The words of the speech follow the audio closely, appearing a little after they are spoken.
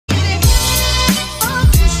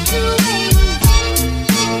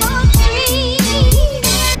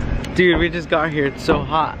Dude, we just got here. It's so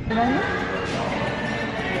hot.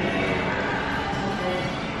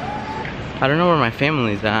 I don't know where my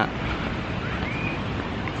family's at.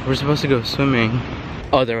 We're supposed to go swimming.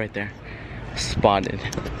 Oh, they're right there. Spotted.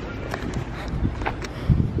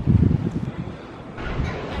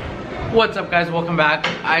 What's up, guys? Welcome back.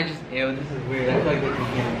 Ew, this is weird. I feel like they can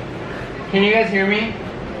hear me. Can you guys hear me?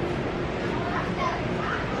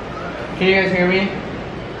 Can you guys hear me?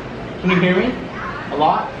 Can you hear me? A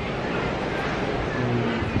lot?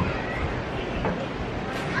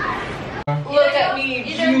 Look at me,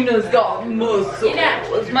 Gina's got muscles.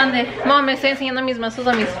 It's Monday. Mom, me estoy enseñando mis muscles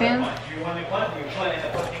a mis fans.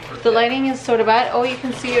 The lighting is sort of bad. Oh, you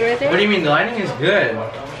can see it right there. What do you mean? The lighting is good.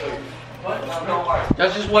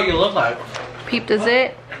 That's just what you look like. Peep the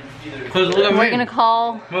zit. Look at We're me. gonna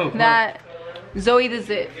call that Zoe the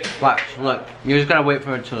zit. Watch, look. You just gotta wait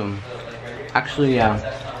for it to actually,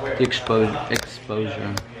 the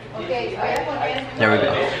exposure. There we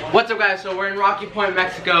go. What's up, guys? So we're in Rocky Point,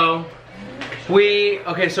 Mexico. So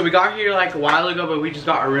we got here like a while ago, but we just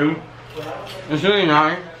got our room. It's really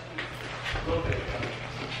nice.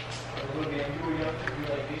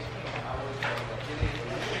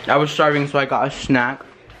 I was starving, so I got a snack.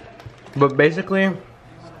 But basically,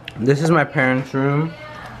 this is my parents' room.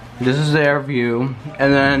 This is their view,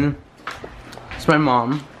 and then it's my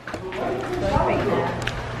mom.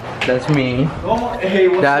 That's me.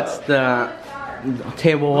 That's the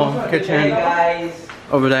table, kitchen.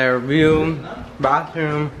 Over there, view,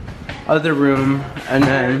 bathroom, other room, and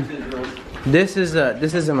then this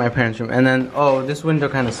isn't my parents' room. And then this window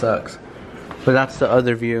kind of sucks, but that's the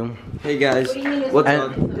other view. Hey guys, what's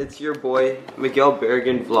up? It's your boy Miguel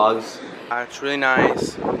Berrigan Vlogs. It's really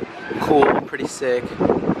nice, cool, pretty sick,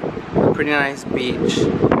 pretty nice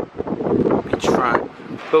beachfront.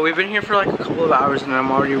 But we've been here for like a couple of hours and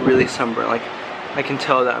I'm already really sunburned. Like I can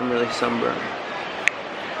tell that I'm really sunburned,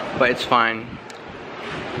 but it's fine.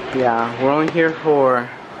 Yeah, we're only here for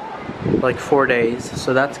like 4 days,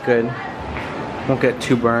 so that's good. Won't get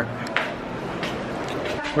too burnt.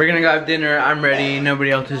 We're gonna go have dinner. I'm ready.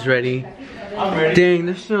 Nobody else is ready. I'm ready. Dang,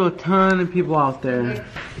 there's still a ton of people out there.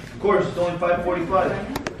 Of course, it's only 5:45.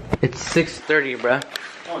 It's 6:30, bruh.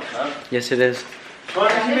 Oh, it's not. Yes, it is.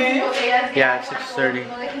 Yeah, it's 6:30.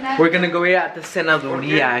 We're gonna go eat at the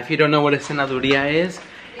Senaduría. If you don't know what a Senaduría is,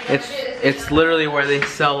 it's literally where they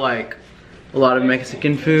sell like a lot of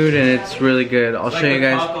Mexican food, and it's really good. I'll show you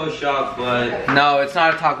guys. It's like a taco shop, but no, it's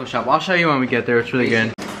not a taco shop. I'll show you when we get there. It's really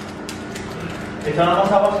good.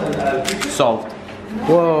 Solved.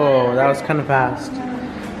 Whoa, that was kind of fast.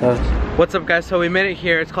 What's up, guys? So we made it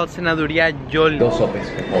here. It's called Senaduría Yol. Dos sopes.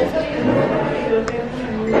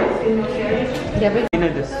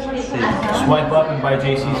 Swipe up and buy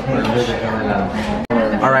JC's.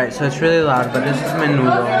 Alright, so it's really loud, but this is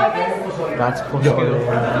menudo. That's coleslaw.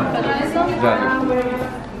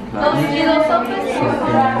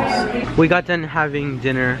 We got done having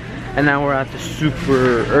dinner, and now we're at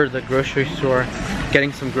the grocery store,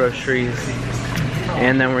 getting some groceries,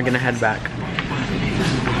 and then we're gonna head back.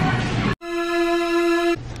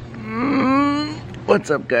 What's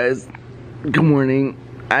up, guys? Good morning.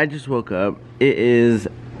 I just woke up. It is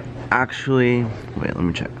actually, wait, let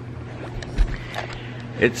me check.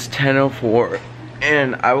 It's 10:04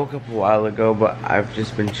 and I woke up a while ago, but I've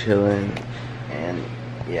just been chilling, and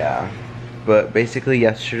yeah. But basically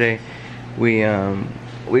yesterday we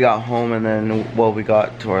got home, and then we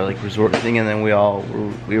got to our like resort thing, and then we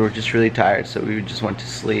were just really tired, so we just went to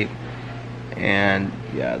sleep, and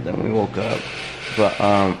yeah, then we woke up. But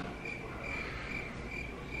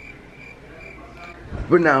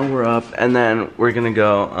now we're up, and then we're gonna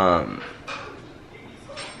go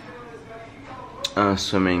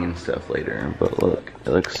swimming and stuff later. But look,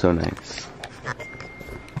 it looks so nice.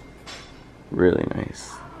 Really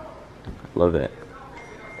nice. Love it.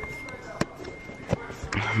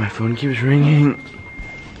 My phone keeps ringing.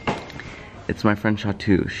 It's my friend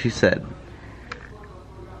Shatu. She said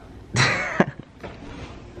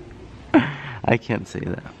I can't say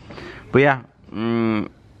that. But yeah,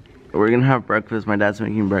 we're gonna have breakfast. My dad's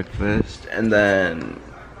making breakfast, and then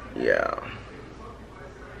yeah.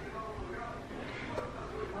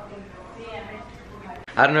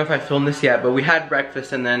 I don't know if I filmed this yet, but we had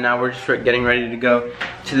breakfast, and then now we're just getting ready to go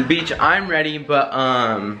to the beach. I'm ready, but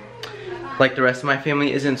like the rest of my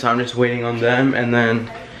family isn't, so I'm just waiting on them. And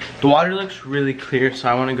then the water looks really clear, so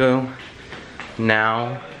I want to go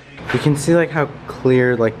now. You can see like how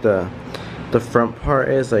clear like the front part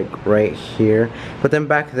is, like right here, but then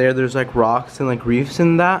back there's like rocks and like reefs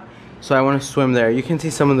in that, so I want to swim there. You can see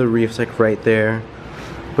some of the reefs like right there,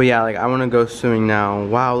 but yeah, like I want to go swimming now.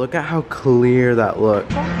 Wow, look at how clear that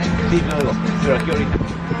looks. I'm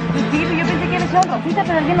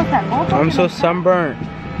so sunburnt.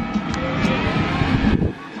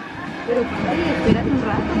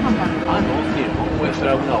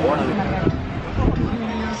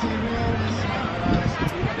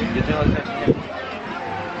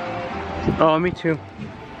 Oh, me too.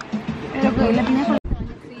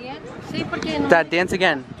 Dad, dance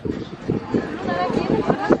again.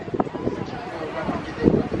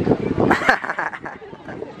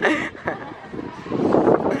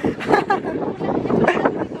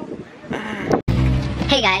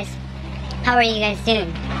 Hey guys, how are you guys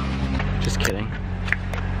doing? Just kidding.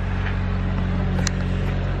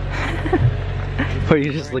 Are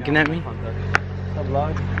you just looking at me?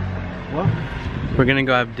 We're gonna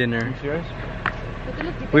go have dinner.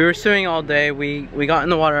 We were swimming all day. We got in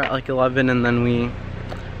the water at like 11 and then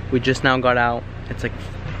we just now got out. It's like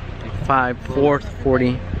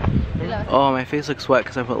 4:40. Oh, my face looks wet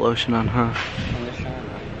because I put lotion on, huh?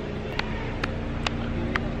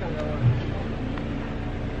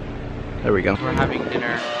 There we go. We're having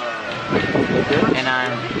dinner and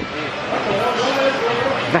I'm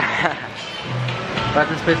we're at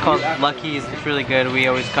this place called Lucky's. It's really good. We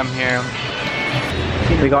always come here.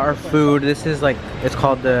 We got our food. This is like, it's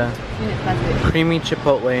called the creamy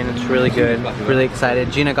chipotle and it's really good. Really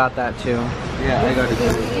excited. Gina got that too. Yeah, I got it.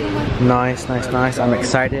 Nice, nice, nice. I'm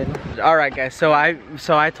excited. All right, guys. So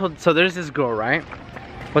there's this girl, right?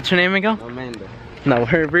 What's her name, Miguel? Amanda. No,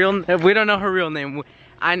 we don't know her real name.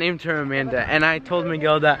 I named her Amanda, and I told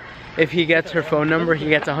Miguel that if he gets her phone number, he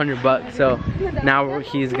gets $100. So now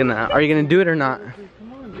he's gonna. Are you gonna do it or not?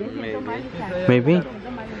 Maybe. Maybe.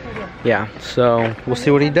 Yeah. So we'll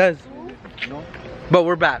see what he does. But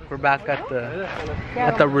we're back. We're back at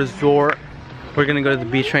the resort. We're gonna go to the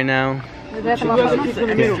beach right now.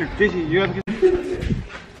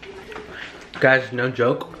 Guys, no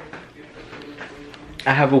joke.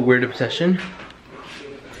 I have a weird obsession.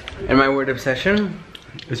 And my weird obsession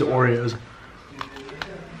is Oreos.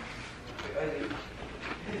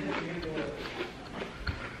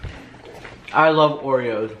 I love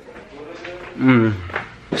Oreos.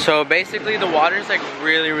 So basically the water's like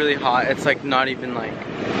really hot. It's like not even like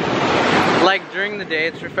during the day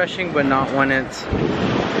it's refreshing, but not when it's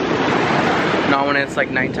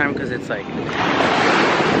like nighttime, because it's like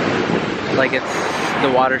the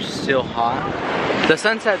water's still hot. The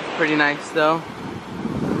sunset's pretty nice though.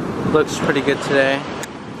 Looks pretty good today.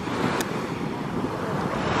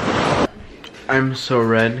 I'm so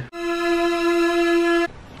red.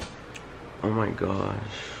 Oh my gosh.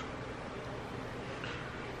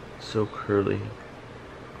 So curly.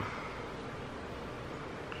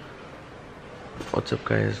 What's up,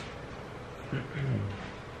 guys?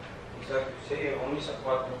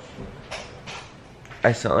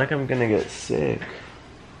 I sound like I'm gonna get sick.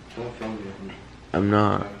 I'm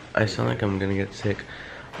not. I sound like I'm gonna get sick.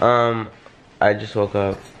 I just woke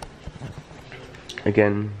up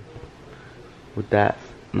again with that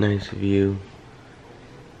nice view.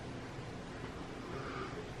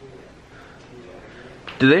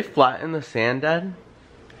 Do they flatten the sand, Dad?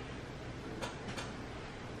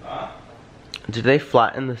 Did they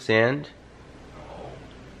flatten the sand?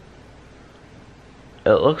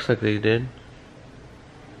 It looks like they did.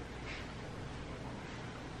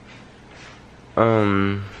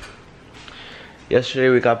 Yesterday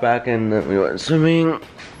we got back and then we went swimming.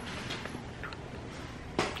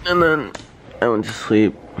 And then I went to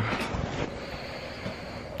sleep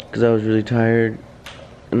because I was really tired.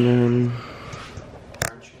 And then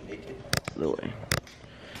the way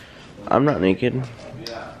I'm not naked.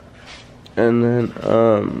 And then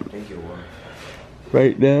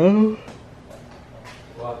right now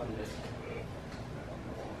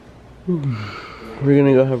we're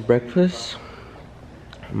gonna go have breakfast.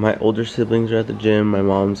 My older siblings are at the gym. My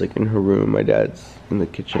mom's like in her room. My dad's in the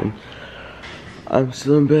kitchen. I'm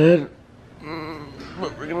still in bed.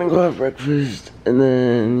 But we're gonna go have breakfast and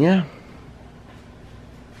then yeah.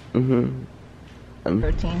 Can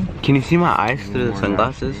you see my eyes through the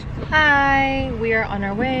sunglasses? Hi, we are on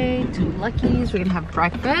our way to Lucky's. We're gonna have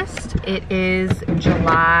breakfast. It is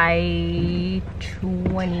July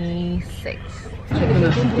 26th. Oh.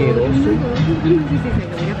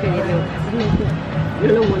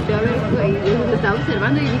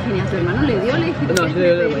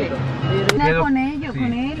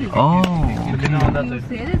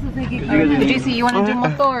 JC, you want to do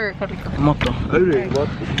moto or carrito? Moto.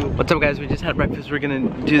 What's up, guys? We just had breakfast. We're gonna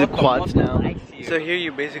do the quads now. So here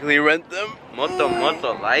you basically rent them. Moto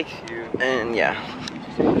likes you. And yeah.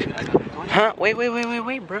 Huh? Wait,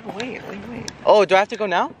 bro. Wait. Oh, do I have to go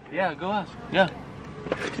now? Yeah, go ask. Yeah.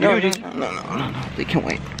 No. They can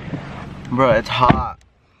wait. Bro, it's hot.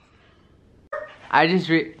 I just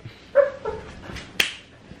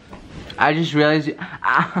realized.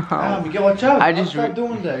 Ow. Miguel, watch out. I just Stop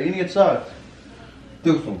doing that. You're gonna get sucked.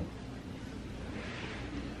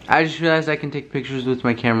 I just realized I can take pictures with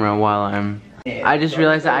my camera while I'm. I just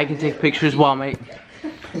realized that I can take pictures while my.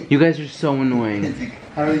 You guys are so annoying.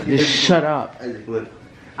 Just shut up.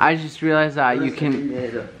 I just realized that you can.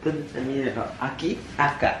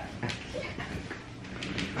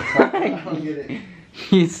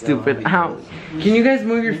 You stupid. Ow. Can you guys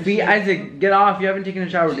move your feet? Isaac, get off. You haven't taken a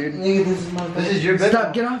shower, dude. This is your bed.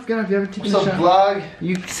 Stop, get off, get off. You haven't taken a What's shower. up, vlog?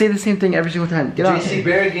 You say the same thing every single time. Get off. JC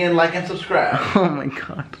Berrigan, like and subscribe. Oh my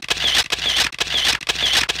god.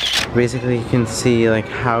 Basically, you can see like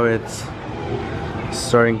how it's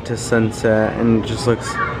starting to sunset and it just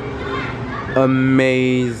looks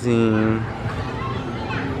amazing.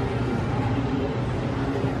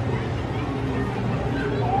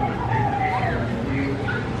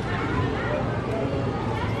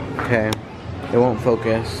 Okay, it won't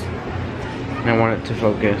focus. I want it to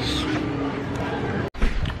focus.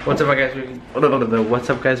 What's up, guys? What's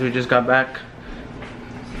up, guys? We just got back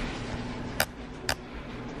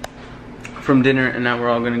from dinner and now we're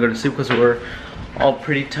all gonna go to sleep because we're all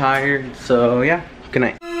pretty tired. So yeah, good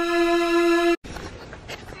night.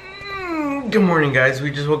 Good morning, guys.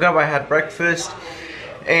 We just woke up. I had breakfast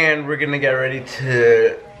and we're gonna get ready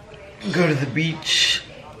to go to the beach.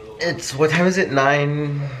 It's, what time is it?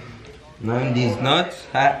 9 these nuts.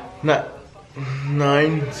 Not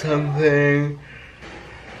 9 something.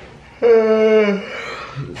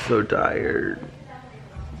 So tired.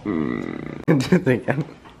 Just again.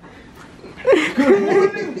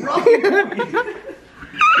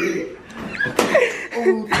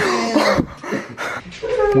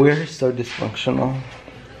 We're so dysfunctional.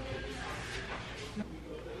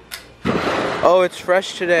 Oh, it's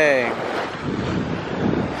fresh today.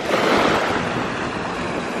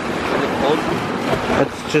 Is it cold?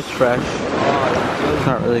 It's just fresh. It's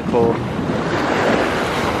not really cold.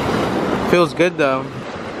 Feels good though.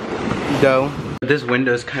 This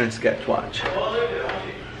window's kind of sketch, watch.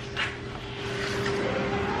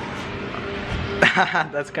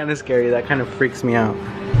 That's kind of scary. That kind of freaks me out.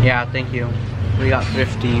 Yeah, thank you. We got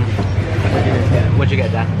 50. What'd you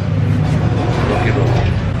get, Dad?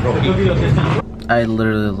 I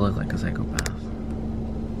literally look like a psychopath.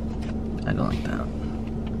 I don't like that.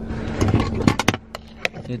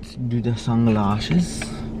 Let's do the sunglasses.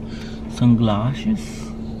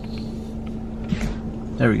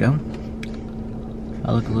 There we go.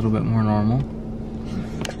 I look a little bit more normal.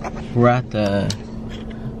 We're at the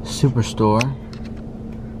Superstore.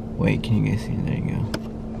 Wait, can you guys see? There you go.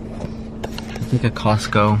 It's like a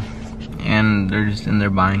Costco, and they're just in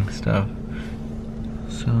there buying stuff.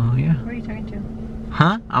 So yeah. Who are you talking to?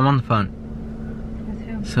 Huh? I'm on the phone. With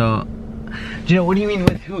who? So, Gina, what do you mean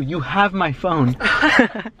with who? You have my phone.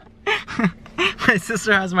 My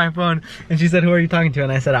sister has my phone, and she said, "Who are you talking to?"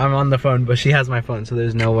 And I said, "I'm on the phone," but she has my phone, so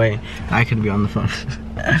there's no way I could be on the phone.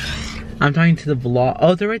 I'm talking to the vlog.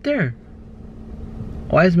 Oh, they're right there.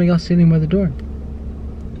 Why is Miguel sitting by the door?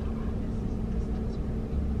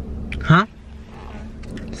 Huh?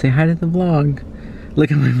 Say hi to the vlog.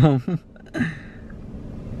 Look at my phone.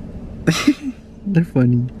 They're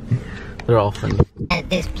funny. They're all funny.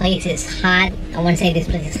 This place is hot. I want to say this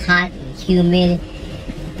place is hot and humid,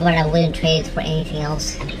 but I wouldn't trade it for anything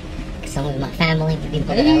else. Because I'm with my family, the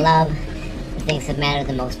people that I love, the things that matter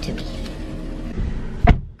the most to me.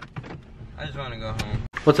 I just want to go home.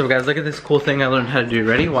 What's up, guys? Look at this cool thing I learned how to do.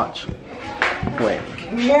 Ready? Watch. Wait.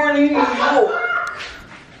 Morning.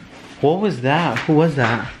 What was that? Who was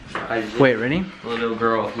that? Wait, ready? A little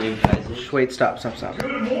girl named Isaac. Wait, stop.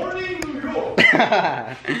 Good morning, New York.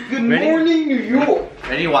 Good morning, New York.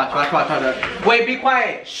 Ready? Watch. Wait, be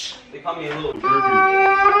quiet. Shh. They call me a little chirpy.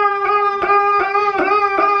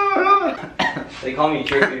 They call me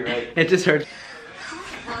chirpy, right? It just hurts.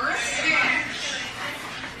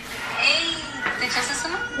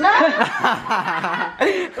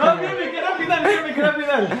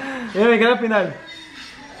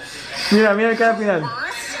 Mira, mira cada final.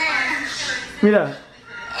 Mira.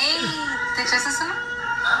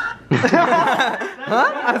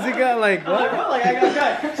 Huh? Isaac got like what?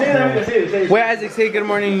 Wait, Isaac, say good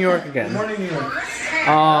morning, New York again. Good morning, New York.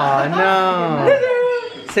 Oh no.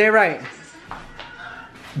 Say it right.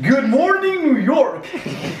 Good morning, New York.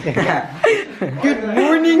 Good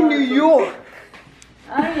morning, New York.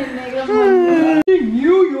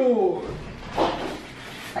 New York.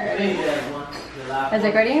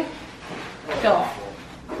 Isaac, ready? Go.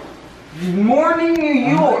 Good morning, New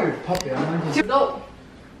York. Go.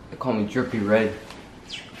 They call me Chirpy Red.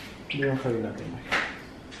 You're fucking nothing.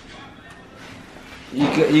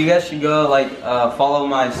 You guys should go like follow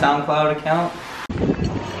my SoundCloud account.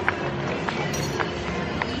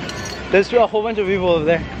 There's a whole bunch of people over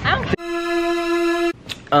there.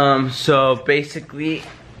 So basically,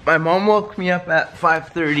 my mom woke me up at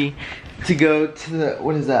 5:30 to go to the,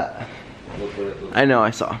 what is that? I know,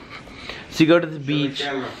 I saw. So you go to the beach,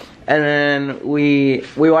 and then we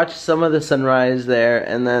watched some of the sunrise there,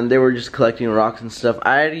 and then they were just collecting rocks and stuff.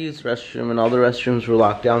 I had to use the restroom, and all the restrooms were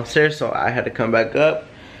locked downstairs, so I had to come back up.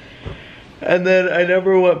 And then I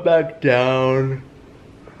never went back down,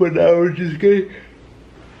 but I was just getting...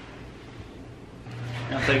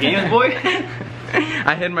 The Game Boy?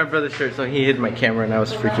 I hid my brother's shirt, so he hid my camera, and I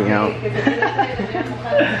was freaking out.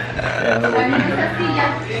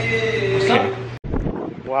 Okay.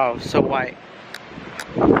 Wow, so white.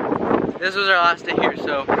 This was our last day here,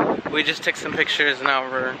 so we just took some pictures, and now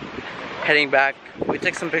we're heading back. We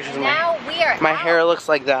took some pictures. Now we are My out. hair looks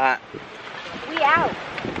like that. We out.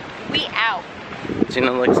 We out.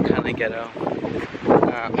 Gina looks kind of ghetto.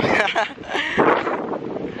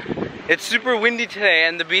 It's super windy today,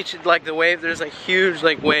 and the beach, like the wave, there's like huge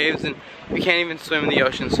like waves, and we can't even swim in the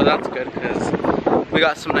ocean, so that's good because we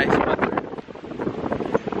got some nice weather.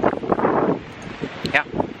 Yeah.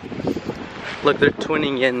 Look, they're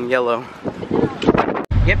twinning in yellow.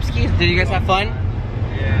 Yep, skis. Did you guys have fun?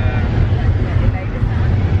 Yeah.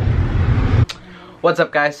 What's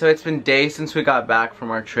up, guys? So it's been days since we got back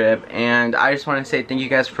from our trip, and I just want to say thank you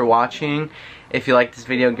guys for watching. If you like this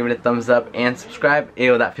video, give it a thumbs up and subscribe.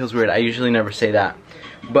 Ew, that feels weird. I usually never say that.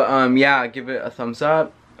 But yeah, give it a thumbs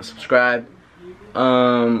up, subscribe.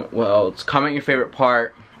 What else? Comment your favorite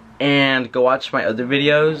part, and go watch my other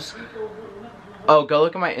videos. Oh, go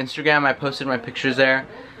look at my Instagram. I posted my pictures there.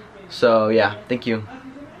 So yeah, thank you.